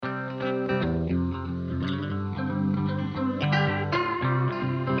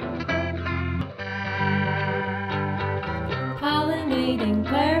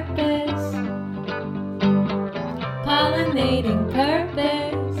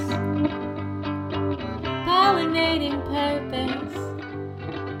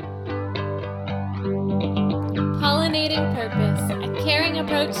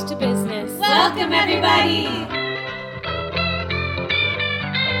approach to business. Welcome, everybody!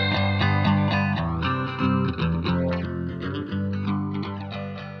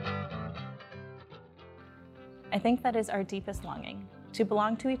 I think that is our deepest longing, to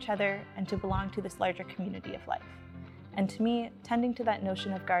belong to each other and to belong to this larger community of life. And to me, tending to that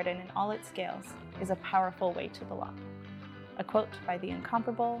notion of garden in all its scales is a powerful way to belong. A quote by the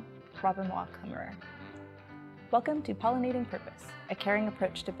incomparable Robert Kummerer. Welcome to Pollinating Purpose, a caring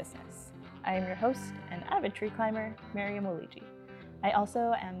approach to business. I am your host and avid tree climber, Miriam Waliji. I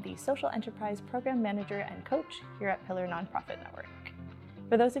also am the Social Enterprise Program Manager and Coach here at Pillar NonProfit Network.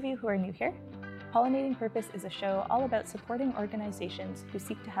 For those of you who are new here, Pollinating Purpose is a show all about supporting organizations who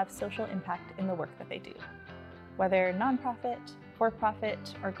seek to have social impact in the work that they do. Whether nonprofit,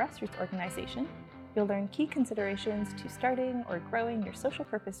 for-profit, or grassroots organization, you'll learn key considerations to starting or growing your social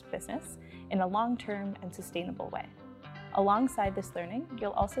purpose business in a long-term and sustainable way. Alongside this learning,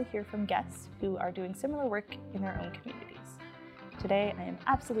 you'll also hear from guests who are doing similar work in their own communities. Today, I am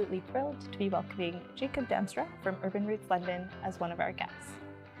absolutely thrilled to be welcoming Jacob Damstra from Urban Roots London as one of our guests.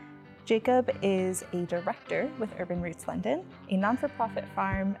 Jacob is a director with Urban Roots London, a non-for-profit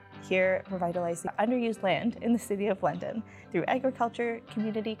farm here revitalizing underused land in the City of London through agriculture,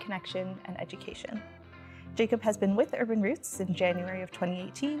 community connection, and education. Jacob has been with Urban Roots since January of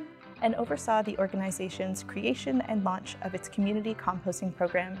 2018 and oversaw the organization's creation and launch of its community composting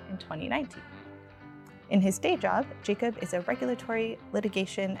program in 2019. In his day job, Jacob is a regulatory,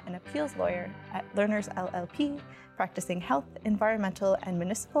 litigation, and appeals lawyer at Learners LLP, practicing health, environmental, and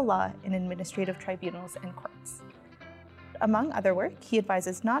municipal law in administrative tribunals and courts. Among other work, he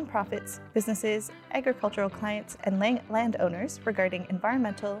advises nonprofits, businesses, agricultural clients, and landowners regarding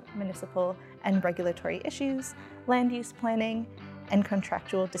environmental, municipal, and regulatory issues, land use planning, and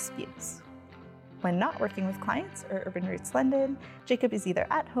contractual disputes. When not working with clients or Urban Roots London, Jacob is either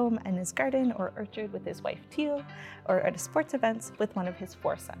at home in his garden or orchard with his wife Teal, or at sports events with one of his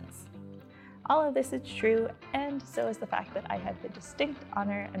 4 sons. All of this is true, and so is the fact that I had the distinct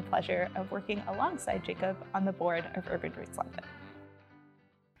honor and pleasure of working alongside Jacob on the board of Urban Roots London.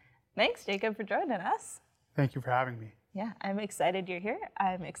 Thanks, Jacob, for joining us. Thank you for having me. Yeah, I'm excited you're here.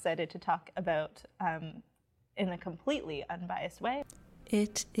 I'm excited to talk about, in a completely unbiased way.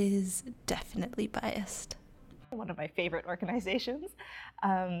 It is definitely biased. One of my favorite organizations.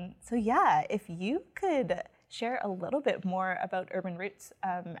 So yeah, if you could share a little bit more about Urban Roots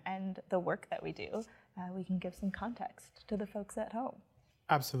and the work that we do, we can give some context to the folks at home.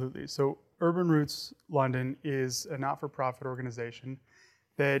 Absolutely. So Urban Roots London is a not-for-profit organization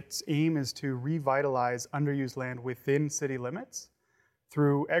that's aim is to revitalize underused land within city limits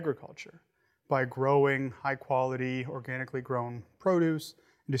through agriculture by growing high-quality, organically grown produce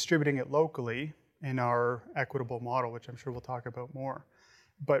and distributing it locally in our equitable model, which I'm sure we'll talk about more.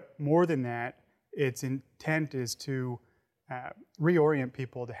 But more than that, its intent is to reorient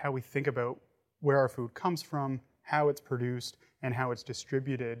people to how we think about where our food comes from, how it's produced, and how it's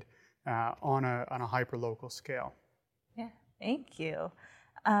distributed on a hyper-local scale. Yeah, thank you.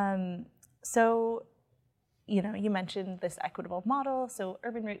 So, you mentioned this equitable model. So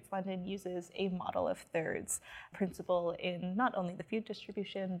Urban Roots London uses a model of thirds principle in not only the food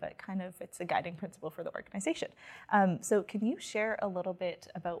distribution, but kind of it's a guiding principle for the organization. So can you share a little bit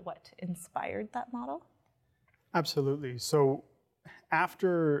about what inspired that model? Absolutely. So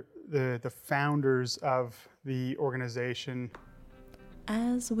after the founders of the organization,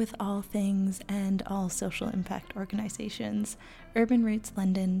 as with all things and all social impact organizations, Urban Roots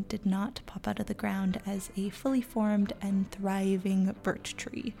London did not pop out of the ground as a fully formed and thriving birch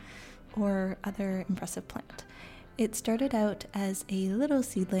tree or other impressive plant. It started out as a little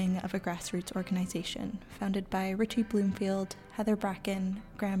seedling of a grassroots organization founded by Richie Bloomfield, Heather Bracken,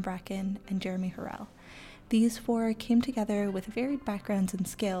 Graham Bracken, and Jeremy Harrell. These 4 came together with varied backgrounds and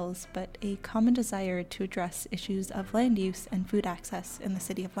skills, but a common desire to address issues of land use and food access in the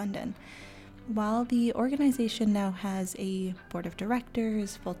City of London. While the organization now has a board of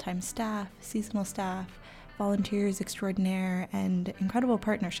directors, full-time staff, seasonal staff, volunteers extraordinaire, and incredible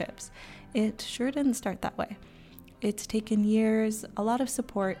partnerships, it sure didn't start that way. It's taken years, a lot of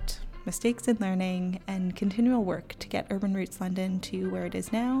support, mistakes in learning, and continual work to get Urban Roots London to where it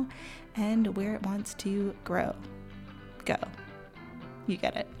is now and where it wants to grow. Go. You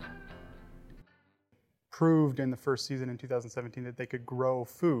get it. Proved in the first season in 2017 that they could grow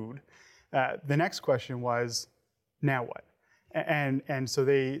food. The next question was, now what? And so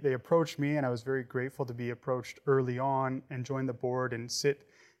they approached me, and I was very grateful to be approached early on and join the board and sit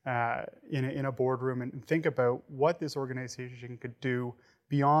in a boardroom and think about what this organization could do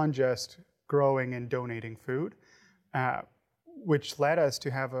beyond just growing and donating food. which led us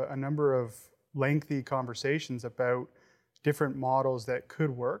to have a number of lengthy conversations about different models that could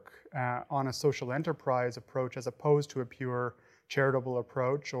work on a social enterprise approach as opposed to a pure charitable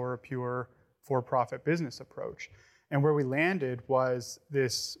approach or a pure for-profit business approach. And where we landed was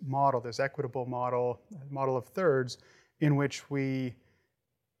this model, this equitable model of thirds, in which we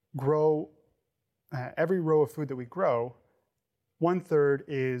grow every row of food that we grow, 1/3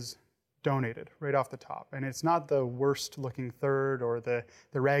 is donated right off the top. And it's not the worst looking third or the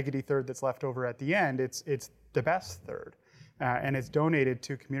raggedy third that's left over at the end. It's the best third. And it's donated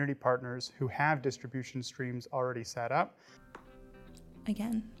to community partners who have distribution streams already set up.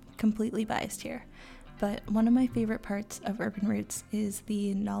 Again, completely biased here. But one of my favorite parts of Urban Roots is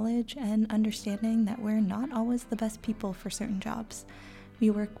the knowledge and understanding that we're not always the best people for certain jobs.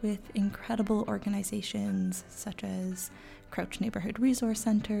 We work with incredible organizations such as Crouch Neighborhood Resource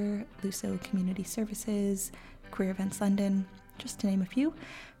Center, Luso Community Services, Queer Events London, just to name a few,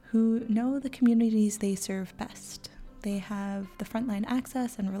 who know the communities they serve best. They have the frontline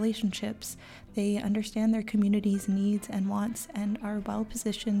access and relationships. They understand their community's needs and wants and are well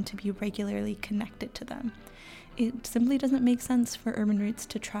positioned to be regularly connected to them. It simply doesn't make sense for Urban Roots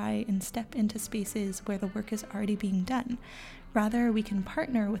to try and step into spaces where the work is already being done. Rather, we can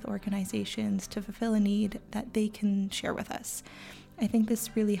partner with organizations to fulfill a need that they can share with us. I think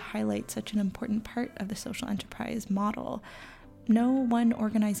this really highlights such an important part of the social enterprise model. No one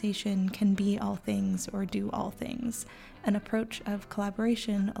organization can be all things or do all things. An approach of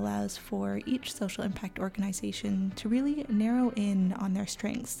collaboration allows for each social impact organization to really narrow in on their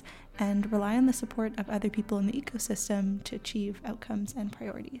strengths and rely on the support of other people in the ecosystem to achieve outcomes and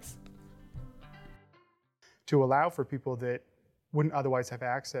priorities. To allow for people that wouldn't otherwise have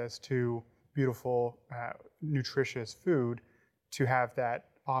access to beautiful, nutritious food to have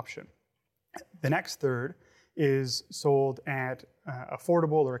that option. The next third is sold at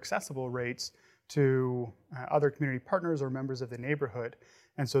affordable or accessible rates to other community partners or members of the neighborhood.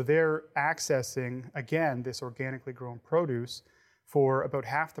 And so they're accessing, again, this organically grown produce for about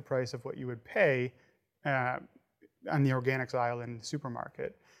half the price of what you would pay on the organics aisle in the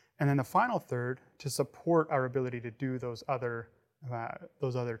supermarket. And then the final third, to support our ability to do those other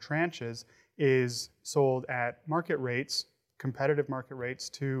tranches, is sold at market rates, competitive market rates,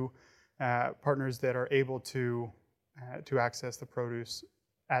 to partners that are able to access the produce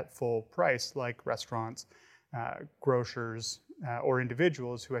at full price, like restaurants, grocers, or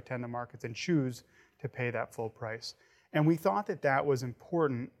individuals who attend the markets and choose to pay that full price. And we thought that that was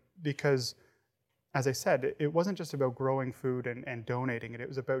important because, as I said, it wasn't just about growing food and donating it. It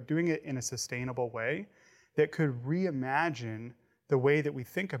was about doing it in a sustainable way that could reimagine the way that we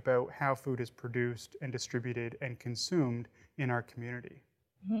think about how food is produced and distributed and consumed in our community.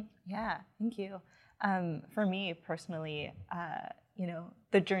 Mm-hmm. Yeah, thank you. For me personally,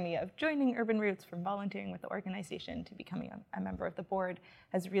 the journey of joining Urban Roots, from volunteering with the organization to becoming a member of the board,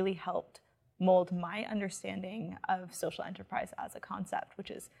 has really helped mold my understanding of social enterprise as a concept, which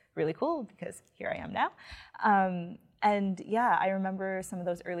is really cool because here I am now. And yeah, I remember some of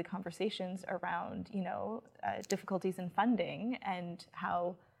those early conversations around, difficulties in funding and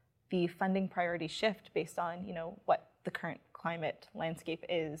how the funding priorities shift based on, what the current climate landscape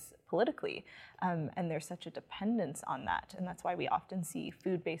is politically. And there's such a dependence on that. And that's why we often see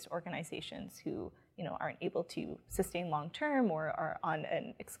food-based organizations who, aren't able to sustain long-term or are on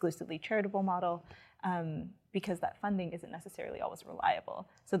an exclusively charitable model because that funding isn't necessarily always reliable.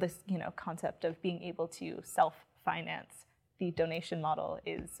 So this, concept of being able to self-finance the donation model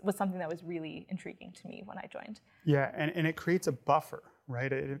was something that was really intriguing to me when I joined. Yeah, and it creates a buffer,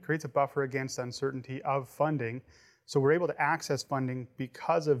 right? It creates a buffer against uncertainty of funding. So we're able to access funding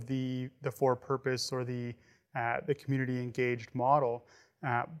because of the for-purpose or the community engaged model,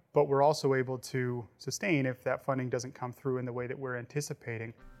 but we're also able to sustain if that funding doesn't come through in the way that we're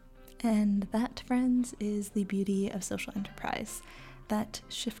anticipating. And that, friends, is the beauty of social enterprise, that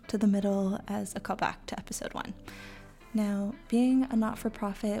shift to the middle as a callback to episode 1. Now, being a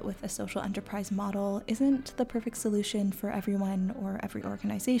not-for-profit with a social enterprise model isn't the perfect solution for everyone or every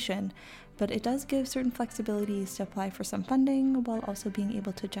organization, but it does give certain flexibilities to apply for some funding while also being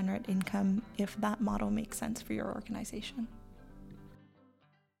able to generate income if that model makes sense for your organization.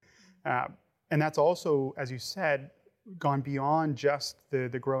 And that's also, as you said, gone beyond just the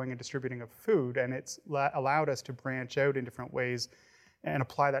growing and distributing of food, and it's allowed us to branch out in different ways and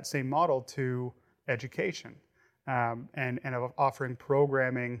apply that same model to education. And of offering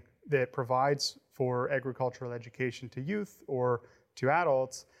programming that provides for agricultural education to youth or to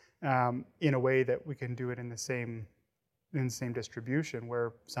adults in a way that we can do it in the same distribution,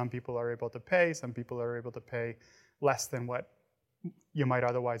 where some people are able to pay, some people are able to pay less than what you might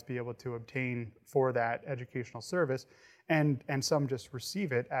otherwise be able to obtain for that educational service, and some just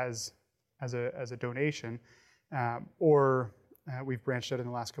receive it as a donation, or we've branched out in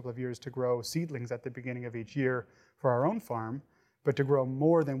the last couple of years to grow seedlings at the beginning of each year for our own farm, but to grow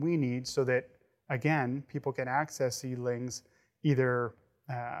more than we need so that, again, people can access seedlings, either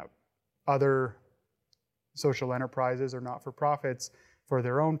other social enterprises or not-for-profits for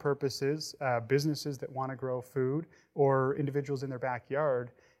their own purposes, businesses that want to grow food, or individuals in their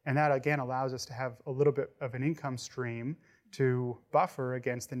backyard. And that, again, allows us to have a little bit of an income stream to buffer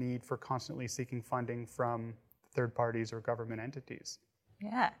against the need for constantly seeking funding from third parties or government entities.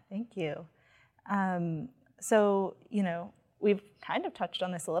 Yeah, thank you. So, we've kind of touched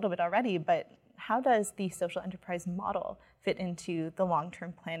on this a little bit already, but how does the social enterprise model fit into the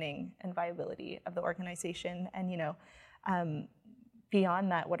long-term planning and viability of the organization? And,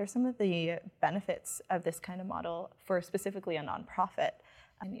 beyond that, what are some of the benefits of this kind of model for specifically a nonprofit?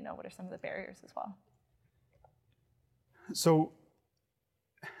 And, what are some of the barriers as well? So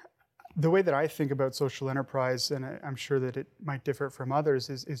the way that I think about social enterprise, and I'm sure that it might differ from others,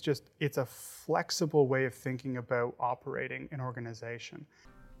 is just it's a flexible way of thinking about operating an organization.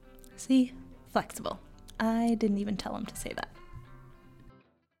 See, flexible. I didn't even tell him to say that.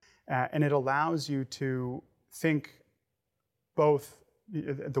 And it allows you to think both,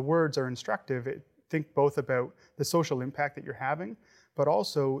 the words are instructive, think both about the social impact that you're having, but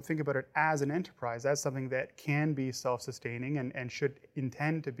also think about it as an enterprise, as something that can be self-sustaining and should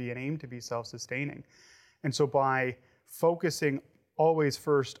intend to be and aim to be self-sustaining. And so by focusing always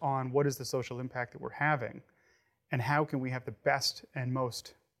first on what is the social impact that we're having, and how can we have the best and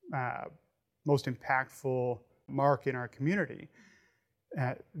most impactful mark in our community,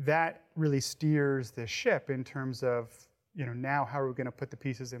 that really steers the ship in terms of, now how are we going to put the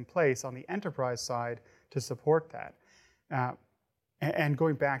pieces in place on the enterprise side to support that. And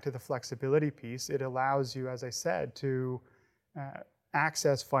going back to the flexibility piece, it allows you, as I said, to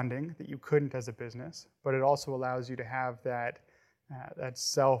access funding that you couldn't as a business, but it also allows you to have that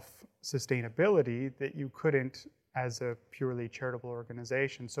self-sustainability that you couldn't as a purely charitable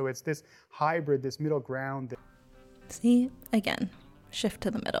organization. So it's this hybrid, this middle ground. See, again, shift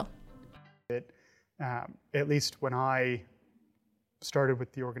to the middle. At least when I started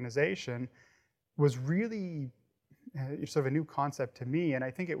with the organization, was really sort of a new concept to me, and I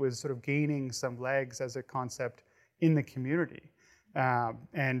think it was sort of gaining some legs as a concept in the community.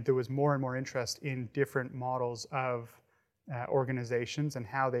 And there was more and more interest in different models of organizations and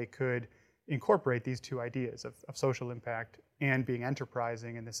how they could incorporate these two ideas of social impact and being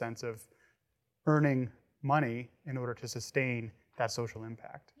enterprising in the sense of earning money in order to sustain that social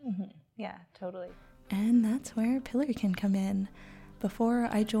impact. Mm-hmm. Yeah, totally. And that's where Pillar can come in. Before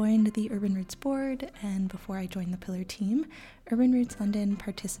I joined the Urban Roots board and before I joined the Pillar team, Urban Roots London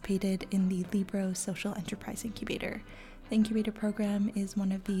participated in the Libro Social Enterprise Incubator. The incubator program is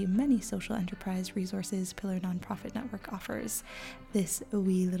one of the many social enterprise resources Pillar Nonprofit Network offers, this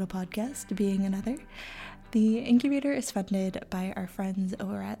wee little podcast being another. The incubator is funded by our friends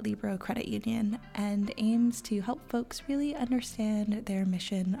over at Libro Credit Union and aims to help folks really understand their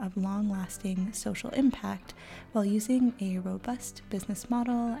mission of long-lasting social impact while using a robust business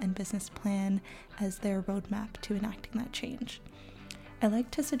model and business plan as their roadmap to enacting that change. I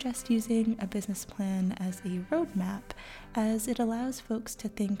like to suggest using a business plan as a roadmap, as it allows folks to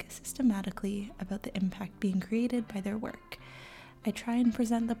think systematically about the impact being created by their work. I try and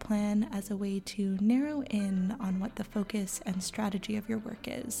present the plan as a way to narrow in on what the focus and strategy of your work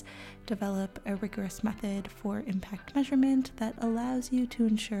is, develop a rigorous method for impact measurement that allows you to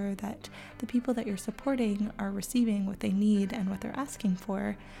ensure that the people that you're supporting are receiving what they need and what they're asking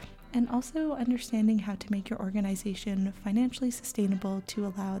for, and also understanding how to make your organization financially sustainable to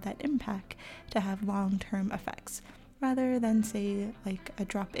allow that impact to have long-term effects, rather than, say, like a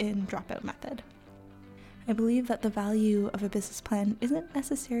drop-in, drop-out method. I believe that the value of a business plan isn't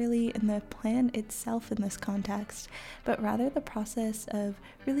necessarily in the plan itself in this context, but rather the process of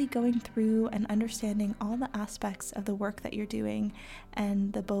really going through and understanding all the aspects of the work that you're doing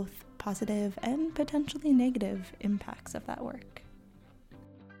and the both positive and potentially negative impacts of that work.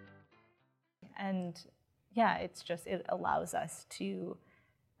 And yeah, it allows us to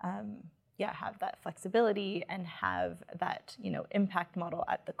have that flexibility and have that, impact model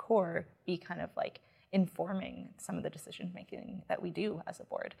at the core be kind of like informing some of the decision making that we do as a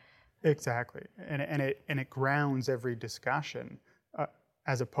board. Exactly, and it grounds every discussion,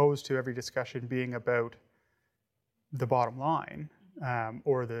 as opposed to every discussion being about the bottom line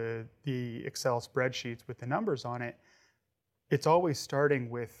or the Excel spreadsheets with the numbers on it. It's always starting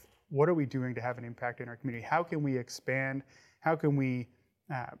with, what are we doing to have an impact in our community? How can we expand how can we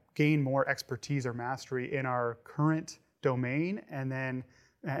gain more expertise or mastery in our current domain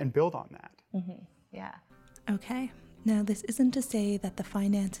and build on that. Mm-hmm. Yeah. Okay. Now, this isn't to say that the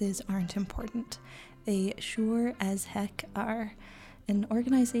finances aren't important. They sure as heck are. An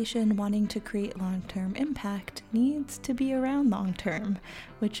organization wanting to create long-term impact needs to be around long-term,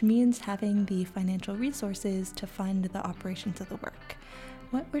 which means having the financial resources to fund the operations of the work.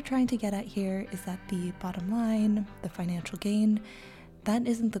 What we're trying to get at here is that the bottom line, the financial gain, that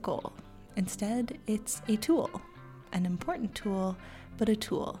isn't the goal. Instead, it's a tool, an important tool, but a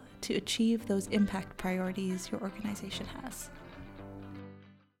tool to achieve those impact priorities your organization has.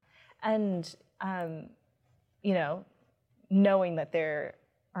 And, knowing that there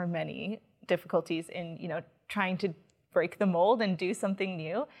are many difficulties in, trying to break the mold and do something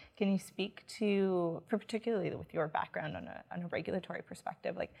new, can you speak to, particularly with your background on a regulatory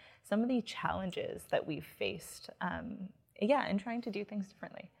perspective, like some of the challenges that we've faced, in trying to do things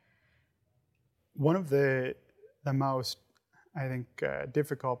differently? One of the most, I think,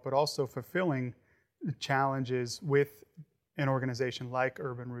 difficult but also fulfilling challenges with an organization like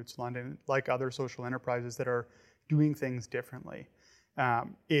Urban Roots London, like other social enterprises that are doing things differently,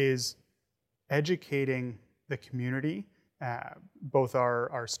 is educating the community, both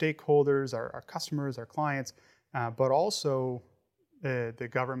our stakeholders, our customers, our clients, but also the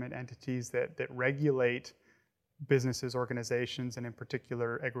government entities that regulate businesses, organizations, and in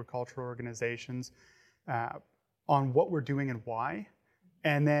particular agricultural organizations, on what we're doing and why,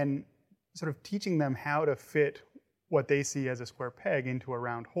 and then sort of teaching them how to fit what they see as a square peg into a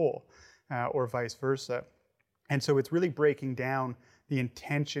round hole, or vice versa. And so it's really breaking down the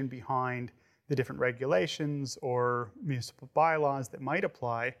intention behind the different regulations or municipal bylaws that might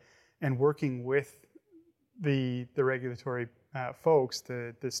apply, and working with the regulatory folks,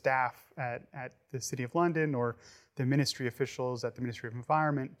 the staff at the City of London or the ministry officials at the Ministry of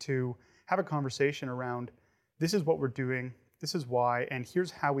Environment, to have a conversation around, this is what we're doing, this is why, and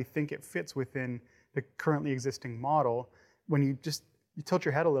here's how we think it fits within the currently existing model, when you tilt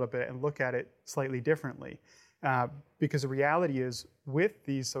your head a little bit and look at it slightly differently. Because the reality is, with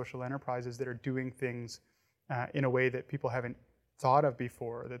these social enterprises that are doing things in a way that people haven't thought of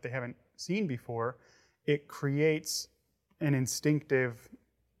before, that they haven't seen before, it creates an instinctive,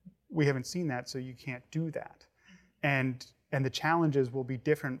 we haven't seen that, so you can't do that. And the challenges will be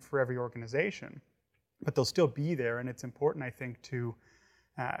different for every organization, but they'll still be there. And it's important, I think, to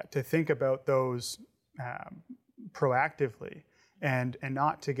think about those proactively, and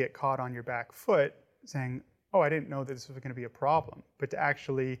not to get caught on your back foot saying, oh, I didn't know that this was going to be a problem, but to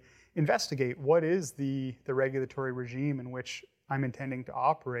actually investigate what is the regulatory regime in which I'm intending to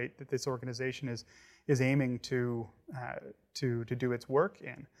operate, that this organization is aiming to do its work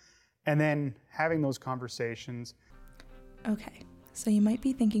in. And then having those conversations. Okay, so you might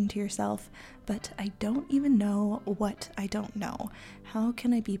be thinking to yourself, but I don't even know what I don't know. How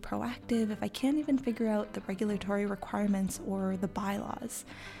can I be proactive if I can't even figure out the regulatory requirements or the bylaws?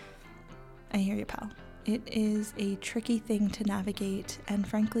 I hear you, pal. It is a tricky thing to navigate, and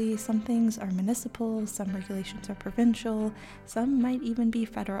frankly, some things are municipal, some regulations are provincial, some might even be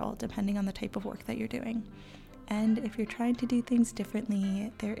federal, depending on the type of work that you're doing. And if you're trying to do things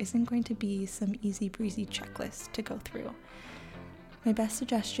differently, there isn't going to be some easy breezy checklist to go through. My best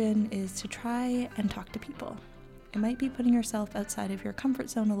suggestion is to try and talk to people. It might be putting yourself outside of your comfort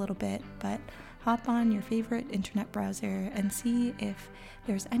zone a little bit, but hop on your favorite internet browser and see if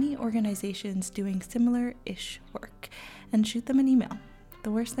there's any organizations doing similar-ish work, and shoot them an email.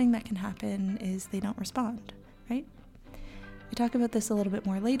 The worst thing that can happen is they don't respond, right? I talk about this a little bit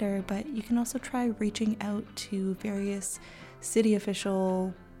more later, but you can also try reaching out to various city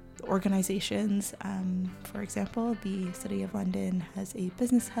official organizations. For example, the City of London has a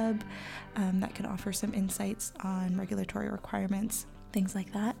business hub that can offer some insights on regulatory requirements, things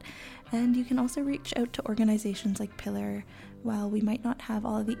like that. And you can also reach out to organizations like Pillar. While we might not have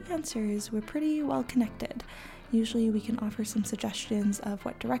all of the answers, we're pretty well connected. Usually we can offer some suggestions of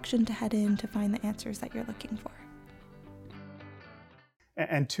what direction to head in to find the answers that you're looking for.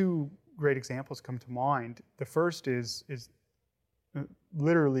 And two great examples come to mind. The first is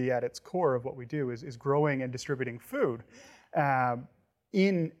literally at its core of what we do is growing and distributing food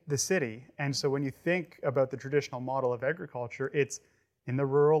in the city. And so when you think about the traditional model of agriculture, it's in the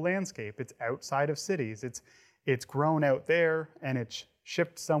rural landscape, it's outside of cities, it's grown out there, and it's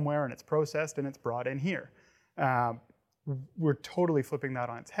shipped somewhere, and it's processed, and it's brought in here. We're totally flipping that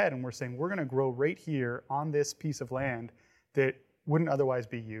on its head, and we're saying we're going to grow right here on this piece of land that wouldn't otherwise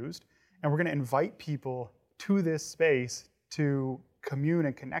be used, and we're going to invite people to this space to commune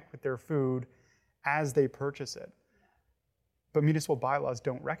and connect with their food as they purchase it. But municipal bylaws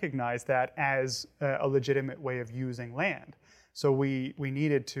don't recognize that as a legitimate way of using land. So we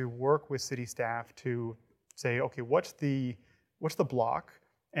needed to work with city staff to say, okay, what's the block,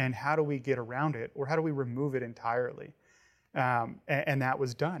 and how do we get around it, or how do we remove it entirely? And that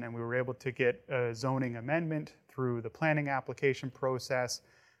was done, and we were able to get a zoning amendment through the planning application process,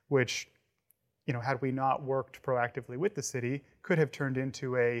 which, had we not worked proactively with the city, could have turned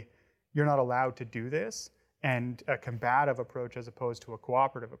into a, you're not allowed to do this, and a combative approach as opposed to a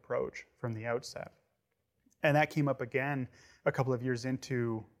cooperative approach from the outset. And that came up again a couple of years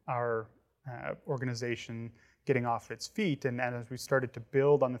into our organization getting off its feet. And as we started to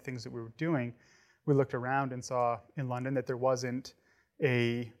build on the things that we were doing, we looked around and saw in London that there wasn't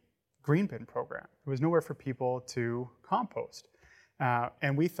a green bin program. There was nowhere for people to compost.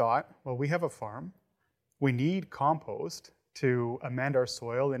 And we thought, well, we have a farm. We need compost to amend our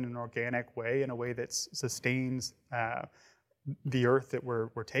soil in an organic way, in a way that sustains the earth that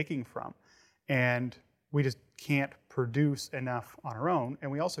we're taking from. And we just can't produce enough on our own.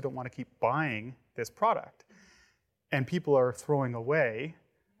 And we also don't want to keep buying this product. And people are throwing away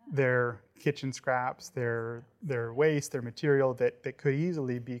their kitchen scraps, their waste, their material that could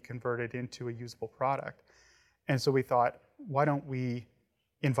easily be converted into a usable product. And so we thought, why don't we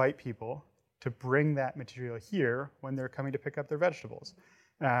invite people to bring that material here when they're coming to pick up their vegetables,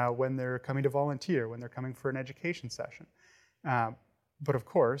 when they're coming to volunteer, when they're coming for an education session. But of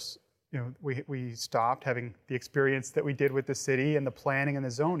course, we stopped having the experience that we did with the city and the planning and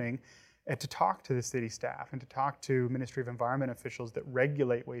the zoning, and to talk to the city staff and to talk to Ministry of Environment officials that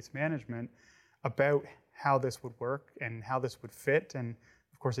regulate waste management about how this would work and how this would fit. And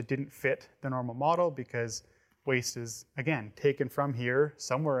of course, it didn't fit the normal model, because waste is, again, taken from here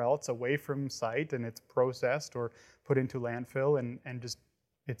somewhere else away from site, and it's processed or put into landfill, and just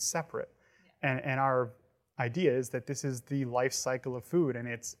it's separate. Yeah. And our idea is that this is the life cycle of food, and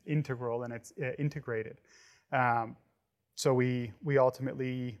it's integral and it's integrated. So we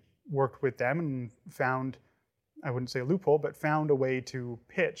ultimately worked with them and found, I wouldn't say a loophole, but found a way to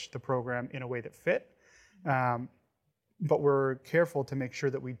pitch the program in a way that fit. But we're careful to make sure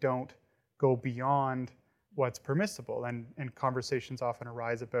that we don't go beyond what's permissible, and conversations often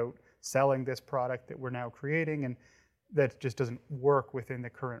arise about selling this product that we're now creating, and that just doesn't work within the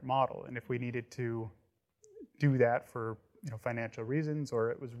current model. And if we needed to do that for financial reasons, or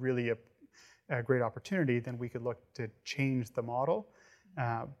it was really a great opportunity, then we could look to change the model.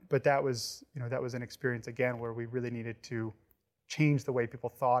 But that was an experience again where we really needed to change the way people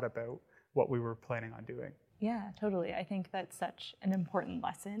thought about what we were planning on doing. Yeah, totally. I think that's such an important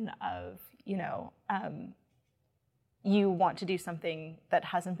lesson of, you want to do something that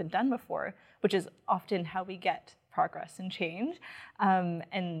hasn't been done before, which is often how we get progress and change. And,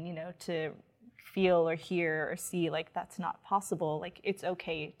 to feel or hear or see like that's not possible, like it's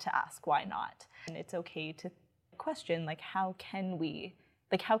okay to ask why not. And it's okay to question, like, how can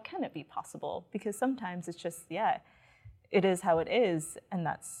it be possible? Because sometimes it's just, it is how it is. And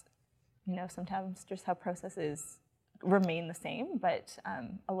that's, sometimes just how processes remain the same, but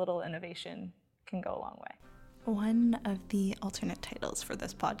a little innovation can go a long way. One of the alternate titles for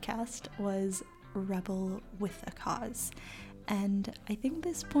this podcast was Rebel with a Cause. And I think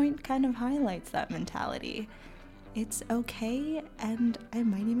this point kind of highlights that mentality. It's okay, and I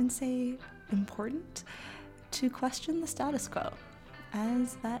might even say important, to question the status quo.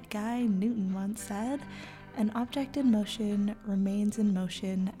 As that guy Newton once said, an object in motion remains in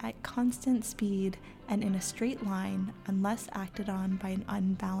motion at constant speed and in a straight line unless acted on by an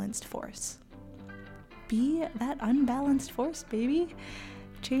unbalanced force. Be that unbalanced force, baby.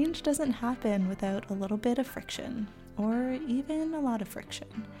 Change doesn't happen without a little bit of friction, or even a lot of friction.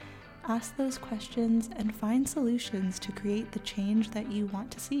 Ask those questions and find solutions to create the change that you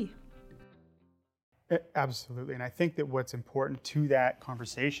want to see. Absolutely. And I think that what's important to that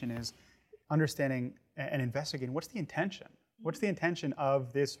conversation is understanding and investigating what's the intention? What's the intention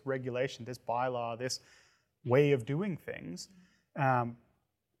of this regulation, this bylaw, this way of doing things?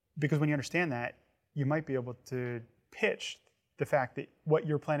 Because when you understand that, you might be able to pitch the fact that what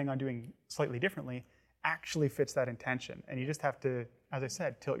you're planning on doing slightly differently actually fits that intention. And you just have to, as I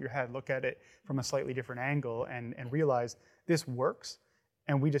said, tilt your head, look at it from a slightly different angle, and realize this works,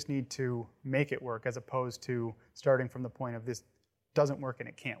 and we just need to make it work, as opposed to starting from the point of this doesn't work and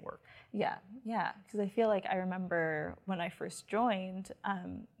it can't work. Yeah, because I feel like I remember when I first joined,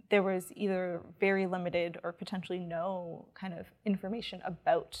 there was either very limited or potentially no kind of information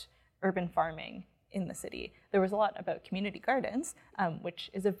about urban farming in the city. There was a lot about community gardens, which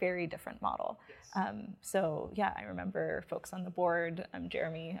is a very different model. Yes. So yeah, I remember folks on the board,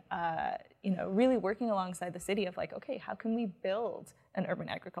 Jeremy, really working alongside the city of like, okay, how can we build an urban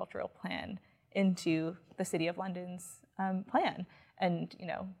agricultural plan into the City of London's plan? And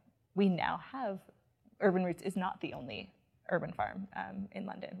we now have Urban Roots is not the only urban farm in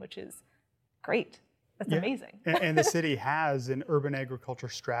London, which is great. That's amazing. And the city has an urban agriculture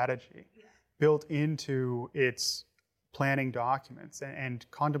strategy built into its planning documents and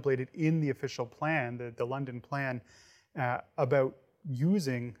contemplated in the official plan, the London plan, about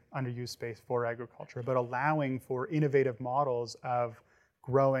using underused space for agriculture, but allowing for innovative models of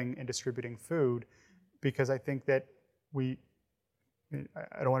growing and distributing food, because I think that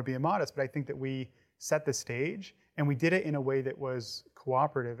I don't want to be immodest, but I think that we set the stage and we did it in a way that was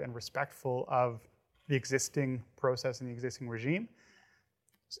cooperative and respectful of the existing process and the existing regime.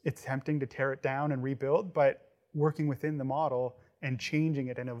 It's tempting to tear it down and rebuild, but working within the model and changing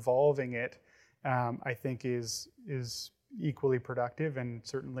it and evolving it, I think is equally productive, and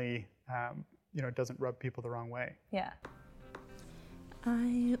certainly it doesn't rub people the wrong way. Yeah.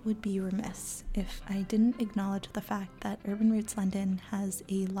 I would be remiss if I didn't acknowledge the fact that Urban Roots London has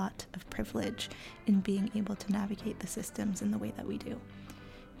a lot of privilege in being able to navigate the systems in the way that we do,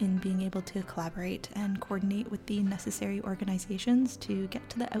 in being able to collaborate and coordinate with the necessary organizations to get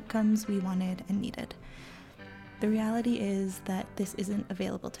to the outcomes we wanted and needed. The reality is that this isn't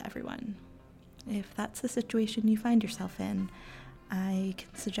available to everyone. If that's the situation you find yourself in, I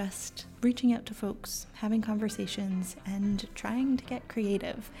can suggest reaching out to folks, having conversations, and trying to get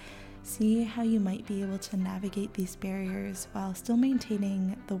creative. See how you might be able to navigate these barriers while still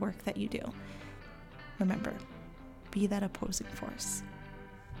maintaining the work that you do. Remember, be that opposing force.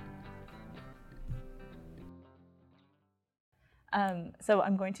 So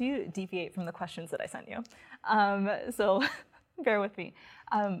I'm going to deviate from the questions that I sent you. So bear with me.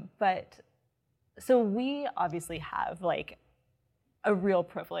 So we obviously have like a real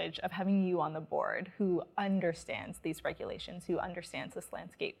privilege of having you on the board who understands these regulations, who understands this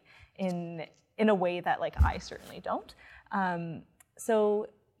landscape in a way that like I certainly don't. So,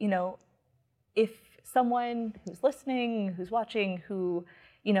 if someone who's listening, who's watching, who,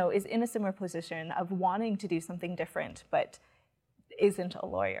 is in a similar position of wanting to do something different, but isn't a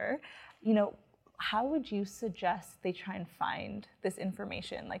lawyer, how would you suggest they try and find this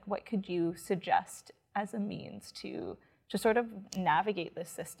information? Like, what could you suggest as a means to sort of navigate this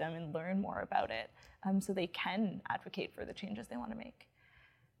system and learn more about it, so they can advocate for the changes they want to make?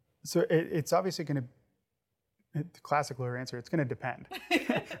 So it's obviously going to, the classic lawyer answer, it's going to depend,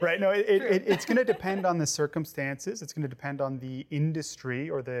 right? No, it's going to depend on the circumstances. It's going to depend on the industry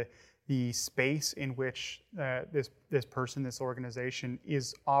or the space in which this person, this organization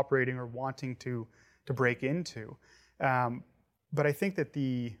is operating or wanting to break into. But I think that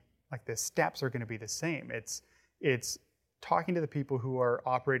the steps are going to be the same. It's talking to the people who are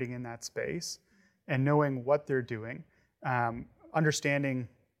operating in that space and knowing what they're doing, understanding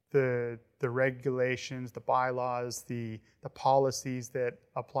the regulations, the bylaws, the policies that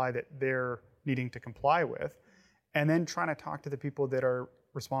apply that they're needing to comply with, and then trying to talk to the people that are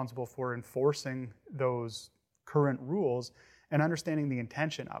responsible for enforcing those current rules and understanding the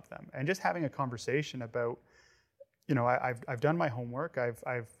intention of them, and just having a conversation about, I've done my homework.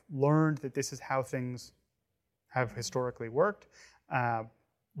 I've learned that this is how things have historically worked.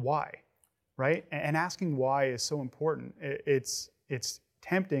 Why, right? And asking why is so important. It's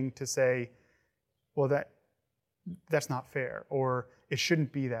tempting to say, well, that's not fair, or it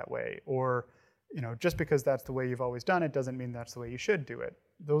shouldn't be that way, or just because that's the way you've always done it doesn't mean that's the way you should do it.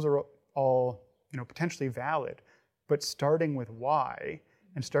 Those are all potentially valid, but starting with why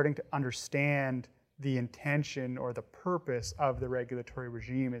and starting to understand the intention or the purpose of the regulatory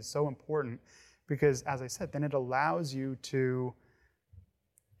regime is so important, because as I said, then it allows you to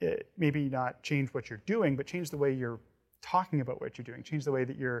maybe not change what you're doing, but change the way you're talking about what you're doing, change the way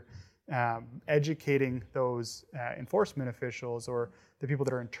that you're educating those enforcement officials or the people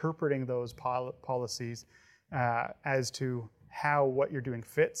that are interpreting those policies as to how what you're doing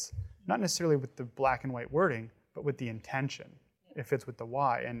fits, not necessarily with the black and white wording, but with the intention. It fits with the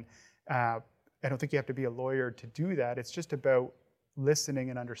why. And I don't think you have to be a lawyer to do that. It's just about listening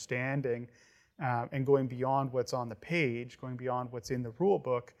and understanding and going beyond what's on the page, going beyond what's in the rule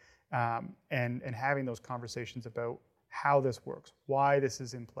book, and having those conversations about how this works, why this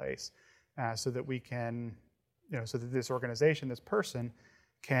is in place, so that we can, so that this organization, this person,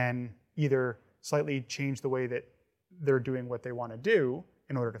 can either slightly change the way that they're doing what they want to do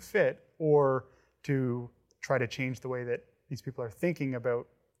in order to fit, or to try to change the way that these people are thinking about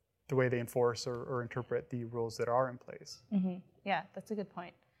the way they enforce or interpret the rules that are in place. Mm-hmm. Yeah, that's a good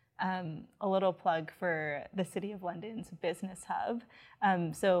point. A little plug for the City of London's Business Hub.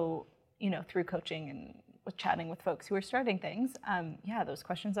 So, through coaching and with chatting with folks who are starting things, those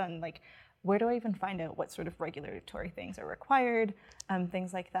questions on like, where do I even find out what sort of regulatory things are required,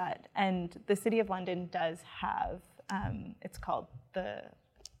 things like that. And the City of London does have, it's called the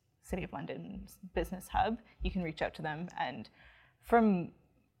City of London's Business Hub. You can reach out to them, and from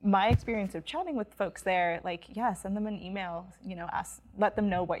my experience of chatting with folks there, send them an email, let them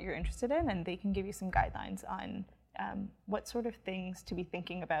know what you're interested in, and they can give you some guidelines on what sort of things to be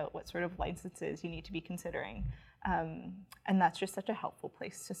thinking about, what sort of licenses you need to be considering. And that's just such a helpful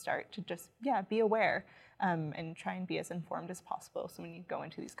place to start to just, be aware and try and be as informed as possible. So when you go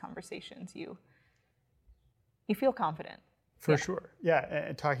into these conversations, you feel confident. For sure. Yeah,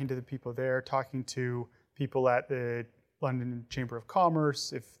 and talking to the people there, talking to people at the London Chamber of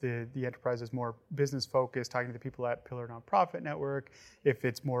Commerce, if the enterprise is more business focused, talking to the people at Pillar NonProfit Network, if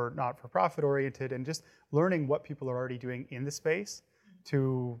it's more not-for-profit oriented, and just learning what people are already doing in the space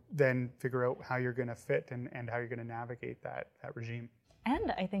to then figure out how you're going to fit and how you're going to navigate that regime.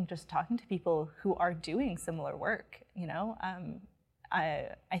 And I think just talking to people who are doing similar work,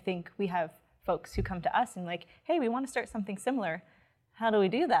 I think we have folks who come to us and like, hey, we want to start something similar. How do we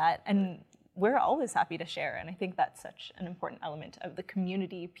do that? And we're always happy to share. And I think that's such an important element of the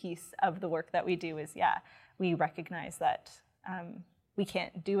community piece of the work that we do is, we recognize that we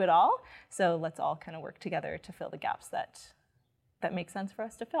can't do it all. So let's all kind of work together to fill the gaps that make sense for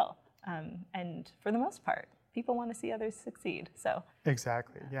us to fill. And for the most part, people want to see others succeed. So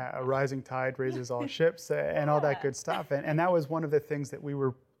exactly. Yeah. A rising tide raises all ships and all that good stuff. And that was one of the things that we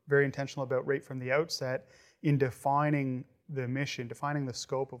were very intentional about right from the outset in defining the mission, defining the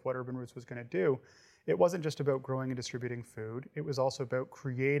scope of what Urban Roots was going to do. It wasn't just about growing and distributing food. It was also about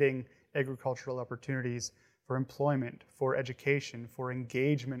creating agricultural opportunities for employment, for education, for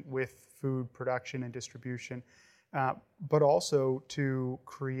engagement with food production and distribution, but also to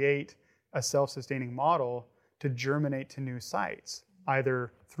create a self-sustaining model to germinate to new sites,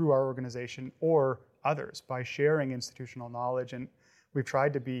 either through our organization or others by sharing institutional knowledge. And we've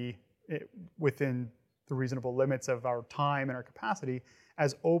tried to be within the reasonable limits of our time and our capacity,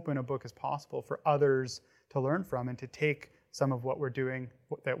 as open a book as possible for others to learn from and to take some of what we're doing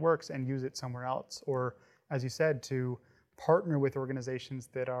that works and use it somewhere else. Or, as you said, to partner with organizations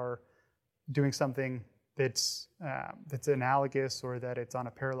that are doing something that's analogous, or that it's on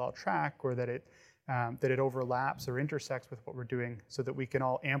a parallel track, or that it overlaps or intersects with what we're doing, so that we can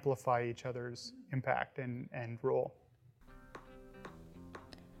all amplify each other's impact and role.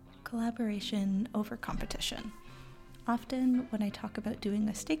 Collaboration over competition. Often when I talk about doing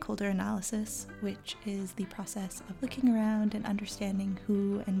a stakeholder analysis, which is the process of looking around and understanding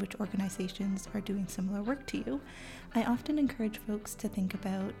who and which organizations are doing similar work to you, I often encourage folks to think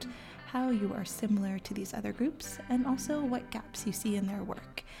about how you are similar to these other groups and also what gaps you see in their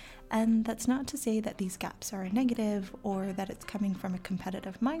work. And that's not to say that these gaps are a negative or that it's coming from a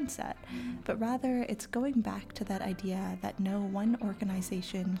competitive mindset, but rather it's going back to that idea that no one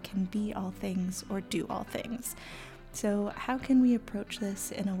organization can be all things or do all things. So how can we approach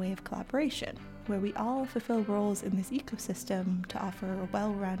this in a way of collaboration, where we all fulfill roles in this ecosystem to offer a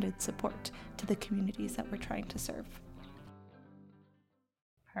well-rounded support to the communities that we're trying to serve?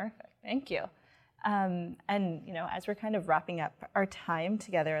 Perfect, thank you. And, as we're kind of wrapping up our time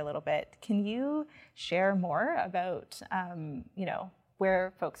together a little bit, can you share more about,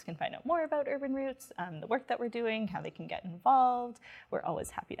 where folks can find out more about Urban Roots, the work that we're doing, how they can get involved? We're always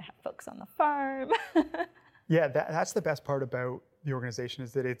happy to have folks on the farm. Yeah, that's the best part about the organization,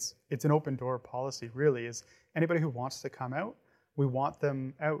 is that it's an open door policy, really. Is anybody who wants to come out, we want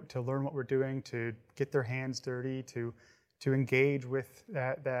them out to learn what we're doing, to get their hands dirty, to engage with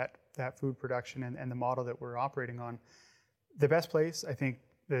that food production and the model that we're operating on. The best place, I think,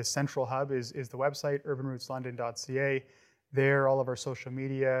 the central hub is the website, urbanrootslondon.ca. There, all of our social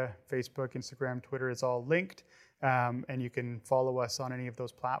media, Facebook, Instagram, Twitter, is all linked. And you can follow us on any of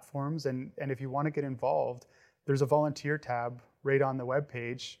those platforms. And if you want to get involved, there's a volunteer tab right on the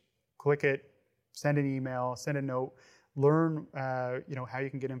webpage. Click it, send an email, send a note, learn how you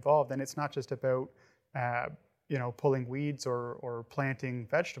can get involved. And it's not just about pulling weeds or planting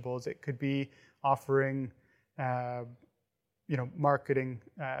vegetables. It could be offering marketing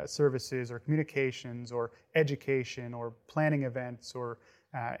services or communications or education or planning events or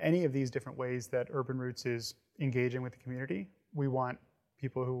any of these different ways that Urban Roots is engaging with the community. We want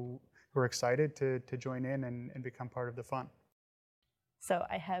people who are excited to join in and become part of the fun. So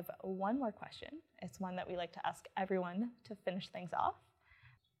I have one more question. It's one that we like to ask everyone to finish things off.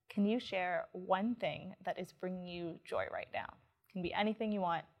 can you share one thing that is bringing you joy right now? It can be anything you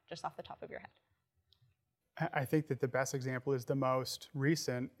want, just off the top of your head. I think that the best example is the most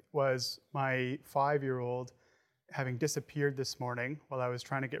recent was my 5-year-old having disappeared this morning while I was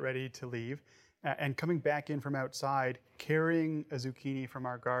trying to get ready to leave, and coming back in from outside carrying a zucchini from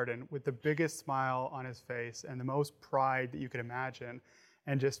our garden with the biggest smile on his face and the most pride that you could imagine,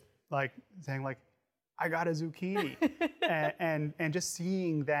 and just like saying like, I got a zucchini. and just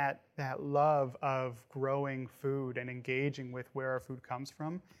seeing that love of growing food and engaging with where our food comes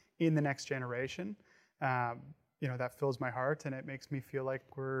from in the next generation, that fills my heart, and it makes me feel like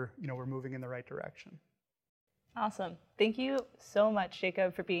we're moving in the right direction. Awesome. Thank you so much,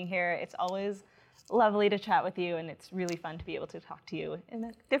 Jacob, for being here. It's always lovely to chat with you, and it's really fun to be able to talk to you in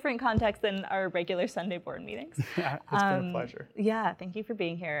a different context than our regular Sunday board meetings. Yeah, it's been a pleasure. Yeah, thank you for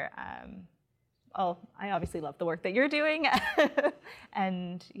being here. I obviously love the work that you're doing,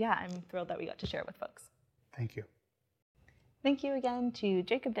 and yeah, I'm thrilled that we got to share it with folks. Thank you. Thank you again to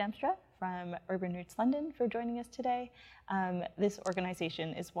Jacob Damstra from Urban Roots London for joining us today. This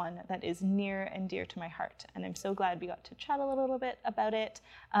organization is one that is near and dear to my heart, and I'm so glad we got to chat a little bit about it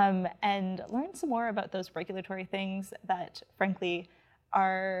and learn some more about those regulatory things that, frankly,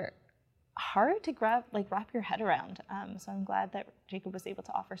 are hard to wrap your head around. So I'm glad that Jacob was able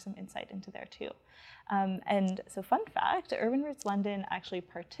to offer some insight into there too. And so fun fact, Urban Roots London actually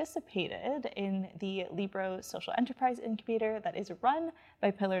participated in the Libro Social Enterprise Incubator that is run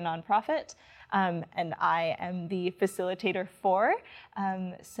by Pillar NonProfit, and I am the facilitator for.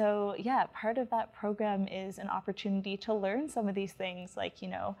 So yeah, part of that program is an opportunity to learn some of these things, like,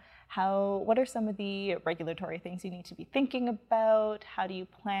 what are some of the regulatory things you need to be thinking about? How do you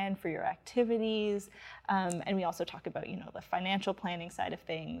plan for your activities? And we also talk about, the financial planning side of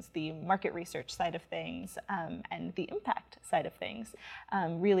things, the market research side of things, and the impact side of things.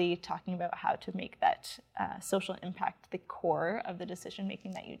 Really talking about how to make that social impact the core of the decision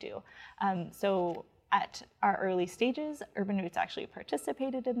making that you do. So at our early stages, Urban Roots actually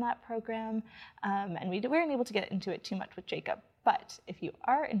participated in that program, and we weren't able to get into it too much with Jacob. But if you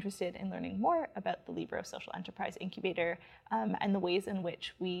are interested in learning more about the Libro Social Enterprise Incubator and the ways in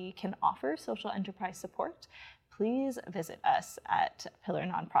which we can offer social enterprise support, please visit us at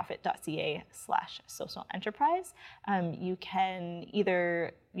pillarnonprofit.ca/social enterprise. You can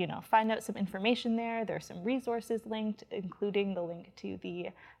either find out some information there. There are some resources linked, including the link to the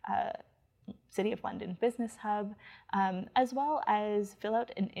City of London Business Hub, as well as fill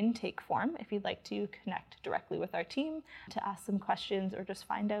out an intake form if you'd like to connect directly with our team to ask some questions or just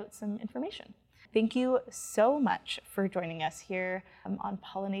find out some information. Thank you so much for joining us here on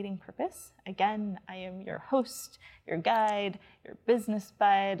Pollinating Purpose. Again, I am your host, your guide, your business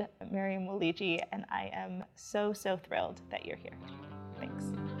bud, Miriam Waliji, and I am so thrilled that you're here. Thanks.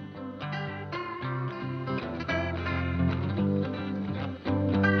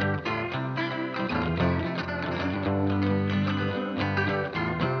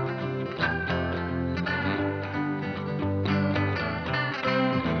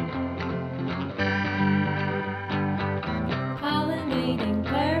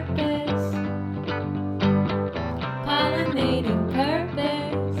 Pollinating